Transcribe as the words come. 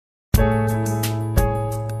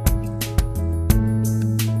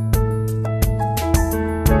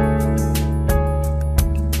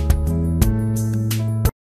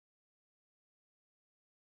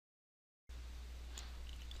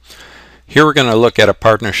Here we're going to look at a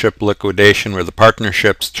partnership liquidation where the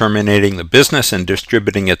partnership's terminating the business and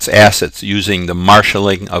distributing its assets using the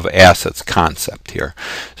marshaling of assets concept here.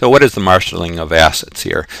 So what is the marshaling of assets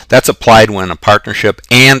here? That's applied when a partnership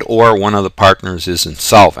and or one of the partners is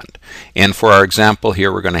insolvent. And for our example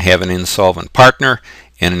here, we're going to have an insolvent partner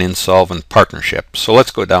and an insolvent partnership. So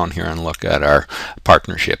let's go down here and look at our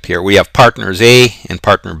partnership here. We have partners A and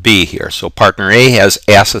partner B here. So partner A has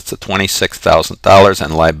assets of $26,000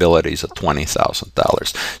 and liabilities of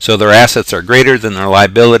 $20,000. So their assets are greater than their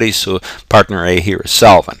liabilities, so partner A here is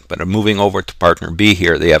solvent. But moving over to partner B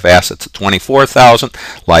here, they have assets of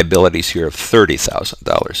 $24,000, liabilities here of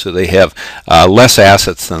 $30,000. So they have less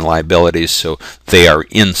assets than liabilities, so they are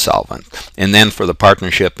insolvent. And then for the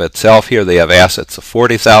partnership itself here, they have assets of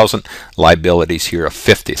 $40,000, liabilities here of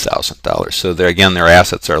 $50,000. So there again, their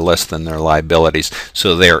assets are less than their liabilities,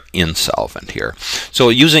 so they're insolvent here. So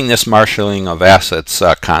using this marshaling of assets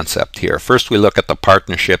concept here, first we look at the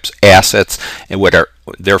partnership's assets and what are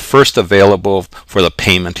they're first available for the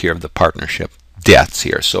payment here of the partnership debts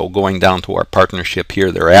here. So going down to our partnership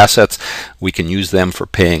here, their assets, we can use them for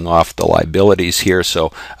paying off the liabilities here.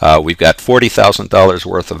 So we've got $40,000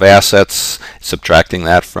 worth of assets, subtracting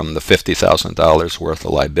that from the $50,000 worth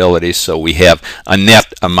of liabilities. So we have a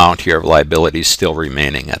net amount here of liabilities still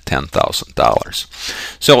remaining at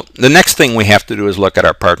 $10,000. So the next thing we have to do is look at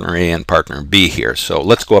our partner A and partner B here. So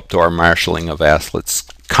let's go up to our marshaling of assets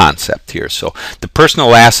concept here. So the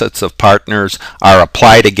personal assets of partners are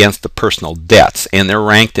applied against the personal debts, and they're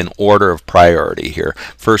ranked in order of priority here.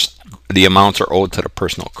 First, the amounts are owed to the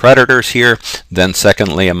personal creditors here, then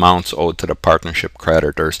secondly, amounts owed to the partnership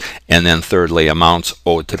creditors, and then thirdly, amounts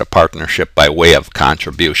owed to the partnership by way of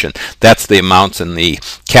contribution. That's the amounts in the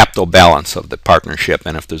capital balance of the partnership,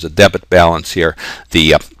 and if there's a debit balance here,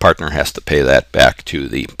 the partner has to pay that back to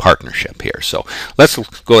the partnership here. So let's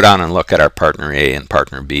go down and look at our partner A and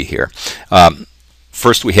partner B here.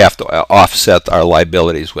 First, we have to offset our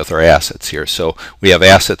liabilities with our assets here. So we have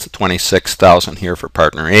assets of $26,000 here for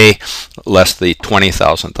partner A, less the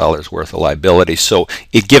 $20,000 worth of liabilities. So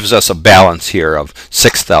it gives us a balance here of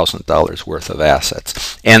 $6,000 worth of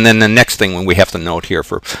assets. And then the next thing we have to note here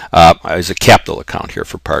for is a capital account here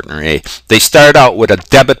for partner A. They start out with a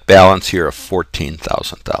debit balance here of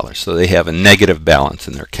 $14,000. So they have a negative balance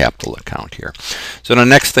in their capital account here. So the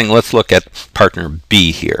next thing, let's look at partner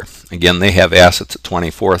B here. Again, they have assets of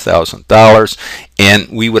 $24,000, and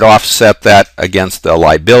we would offset that against the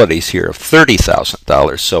liabilities here of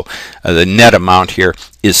 $30,000. So the net amount here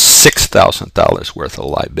is $6,000 worth of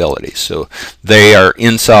liabilities. So they are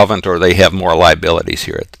insolvent, or they have more liabilities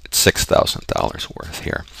here at $6,000 worth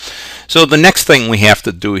here. So the next thing we have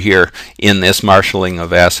to do here in this marshaling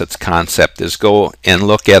of assets concept is go and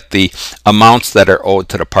look at the amounts that are owed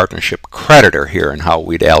to the partnership creditor here and how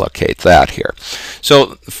we'd allocate that here.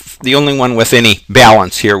 So the only one with any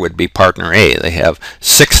balance here would be partner A. They have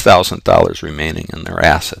 $6,000 remaining in their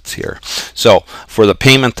assets here. So for the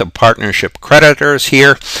payment to partnership creditors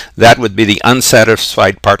here, that would be the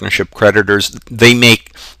unsatisfied partnership creditors. They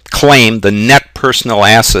make claim the net personal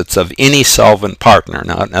assets of any solvent partner.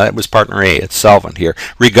 Now that was partner A, it's solvent here,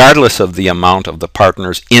 regardless of the amount of the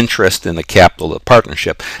partner's interest in the capital of the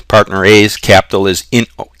partnership. Partner A's capital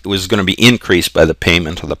was going to be increased by the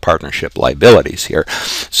payment of the partnership liabilities here.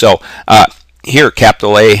 So here,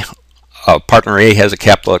 capital A, partner A has a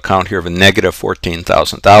capital account here of a negative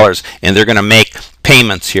 $14,000, and they're going to make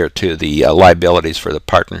payments here to the liabilities for the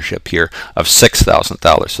partnership here of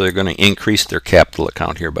 $6,000. So they're going to increase their capital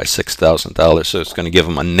account here by $6,000. So it's going to give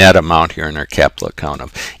them a net amount here in their capital account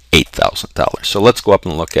of $8,000. So let's go up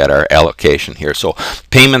and look at our allocation here. So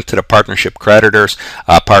payment to the partnership creditors,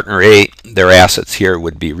 partner A, their assets here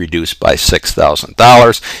would be reduced by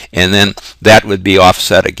 $6,000, and then that would be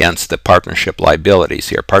offset against the partnership liabilities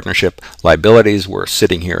here. Partnership liabilities were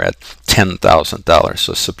sitting here at $10,000.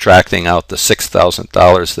 So subtracting out the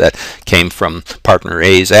 $6,000 that came from partner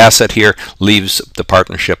A's asset here leaves the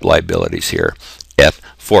partnership liabilities here at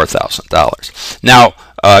 $4,000. Now,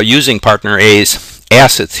 using partner A's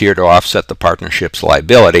assets here to offset the partnership's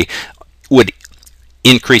liability would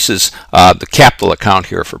increases the capital account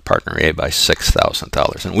here for partner A by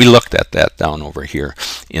 $6,000, and we looked at that down over here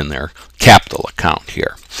in their capital account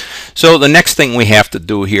here. So the next thing we have to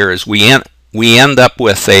do here is we we end up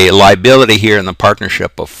with a liability here in the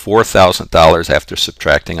partnership of $4,000 after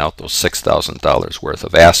subtracting out those $6,000 worth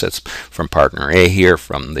of assets from partner A here,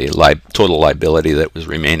 from the total liability that was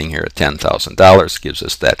remaining here at $10,000, gives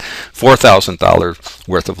us that $4,000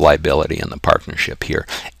 worth of liability in the partnership here.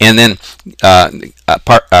 And then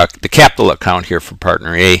the capital account here for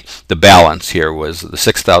partner A, the balance here was the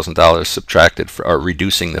 $6,000 subtracted or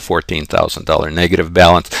reducing the $14,000 negative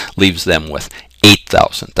balance, leaves them with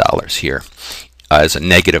 $8,000 here as a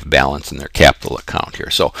negative balance in their capital account here.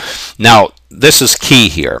 So now this is key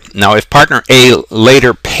here. Now if partner A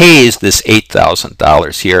later pays this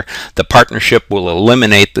 $8,000 here, the partnership will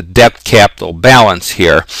eliminate the debt capital balance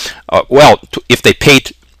here. If they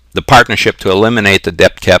paid the partnership to eliminate the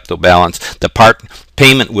debt capital balance, the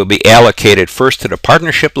payment will be allocated first to the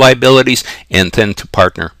partnership liabilities and then to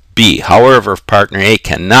partner B. However, if partner A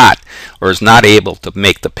cannot or is not able to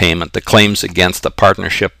make the payment, the claims against the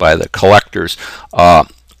partnership by the collectors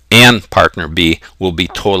and partner B will be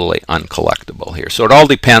totally uncollectible here. So it all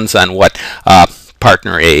depends on what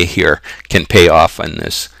partner A here can pay off on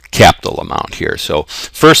this capital amount here. So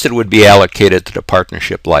first it would be allocated to the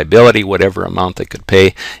partnership liability, whatever amount they could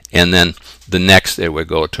pay, and then the next it would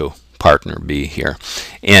go to partner B here,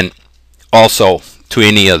 and also to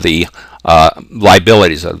any of the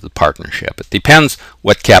liabilities of the partnership. It depends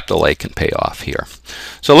what capital A can pay off here.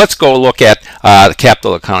 So let's go look at the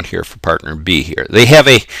capital account here for partner B here. They have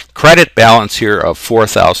a credit balance here of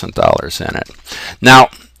 $4,000 in it. Now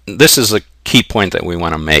this is a key point that we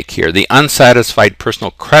want to make here. The unsatisfied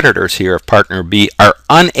personal creditors here of partner B are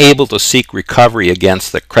unable to seek recovery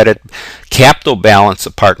against the credit capital balance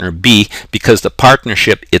of partner B because the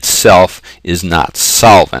partnership itself is not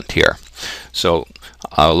solvent here. So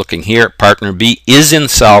looking here, partner B is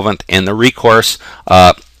insolvent, and the recourse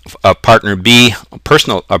of partner B,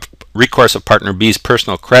 recourse of partner B's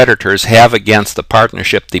personal creditors have against the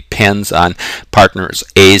partnership depends on partner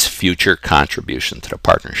A's future contribution to the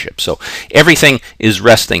partnership. So everything is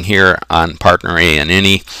resting here on partner A and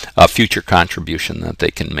any future contribution that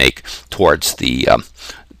they can make towards the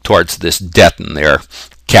towards this debt in their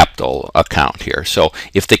capital account here. So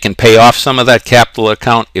if they can pay off some of that capital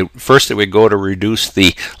account, first it would go to reduce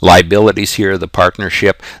the liabilities here of the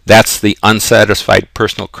partnership. That's the unsatisfied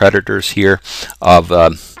personal creditors here of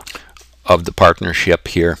the partnership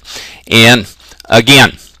here. And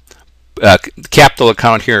again, capital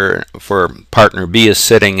account here for partner B is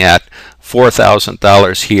sitting at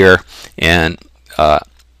 $4,000 here, and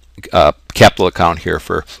capital account here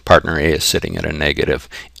for partner A is sitting at a negative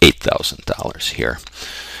 $8,000 here.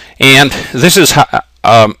 And this is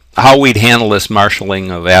how we'd handle this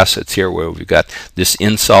marshaling of assets here, where we've got this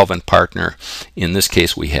insolvent partner. In this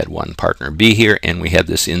case, we had one partner B here, and we had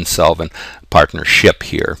this insolvent partnership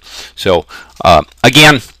here. So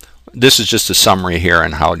again, this is just a summary here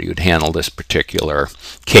on how you'd handle this particular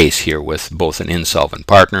case here with both an insolvent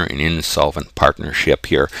partner and insolvent partnership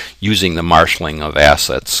here, using the marshaling of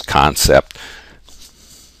assets concept.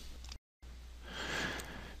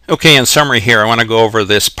 Okay, in summary here, I want to go over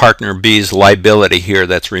this partner B's liability here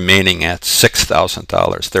that's remaining at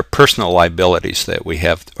 $6,000. Their personal liabilities that we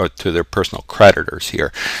have to their personal creditors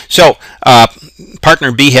here. So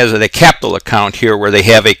partner B has a capital account here where they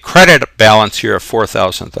have a credit balance here of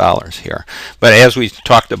 $4,000 here. But as we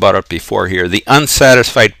talked about it before here, the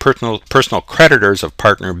unsatisfied personal creditors of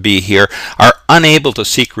partner B here are unable to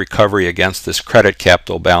seek recovery against this credit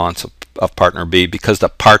capital balance of partner B because the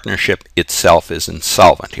partnership itself is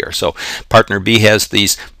insolvent here. So partner B has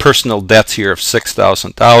these personal debts here of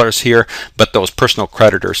 $6,000 here, but those personal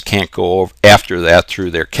creditors can't go after that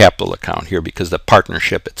through their capital account here because the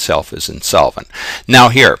partnership itself is insolvent. Now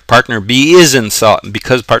here, partner B is insolvent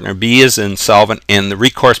because partner B is insolvent, and the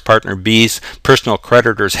recourse partner B's personal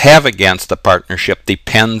creditors have against the partnership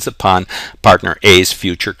depends upon partner A's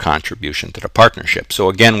future contribution to the partnership. So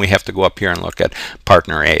again, we have to go up here and look at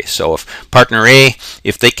partner A. So if partner A,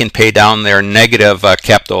 if they can pay down their negative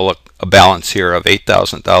capital balance here of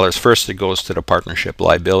 $8,000, first it goes to the partnership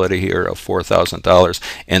liability here of $4,000,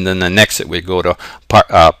 and then the next it would go to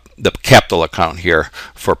the capital account here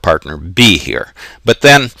for partner B here. But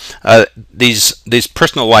then these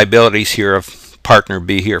personal liabilities here of partner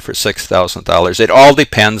B here for $6,000, it all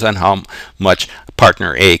depends on how much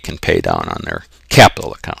partner A can pay down on their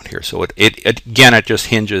capital account here. So again, it just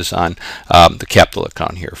hinges on the capital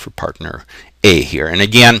account here for partner A here. And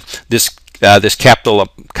again, this capital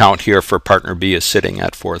account here for partner B is sitting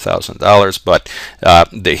at $4,000, but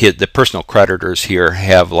the personal creditors here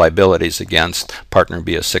have liabilities against partner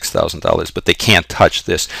B of $6,000, but they can't touch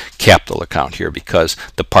this capital account here because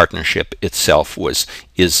the partnership itself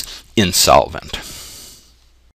is insolvent.